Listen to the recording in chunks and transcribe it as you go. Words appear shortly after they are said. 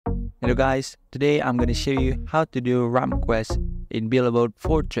Hello guys, today I'm gonna show you how to do ramp quest in Build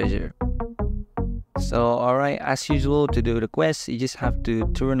for Treasure. So alright, as usual, to do the quest you just have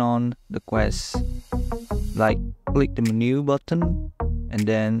to turn on the quest, like click the menu button and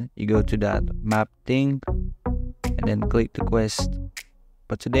then you go to that map thing and then click the quest.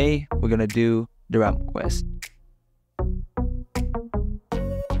 But today we're gonna do the ramp quest.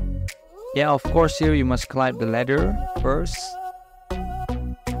 Yeah, of course here you must climb the ladder first.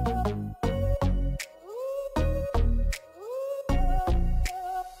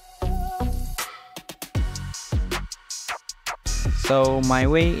 So my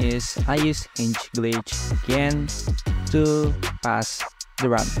way is I use hinge glitch again to pass the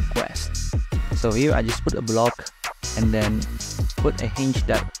ramp quest. So here I just put a block and then put a hinge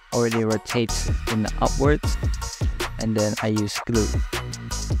that already rotates in the upwards, and then I use glue.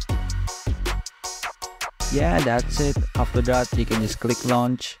 Yeah, that's it. After that you can just click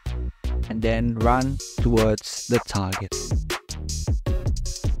launch and then run towards the target.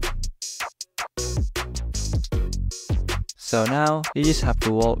 So now you just have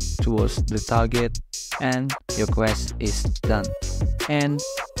to walk towards the target and your quest is done. And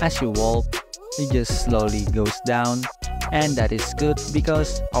as you walk, it just slowly goes down, and that is good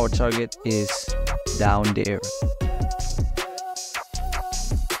because our target is down there.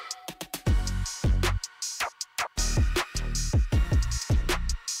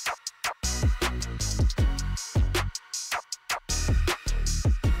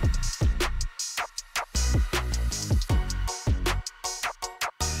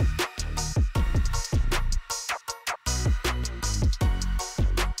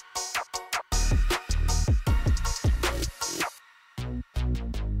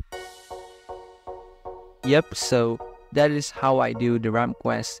 Yep, so that is how I do the ramp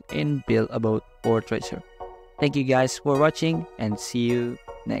quest in Build for Treasure. Thank you guys for watching and see you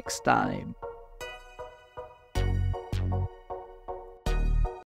next time.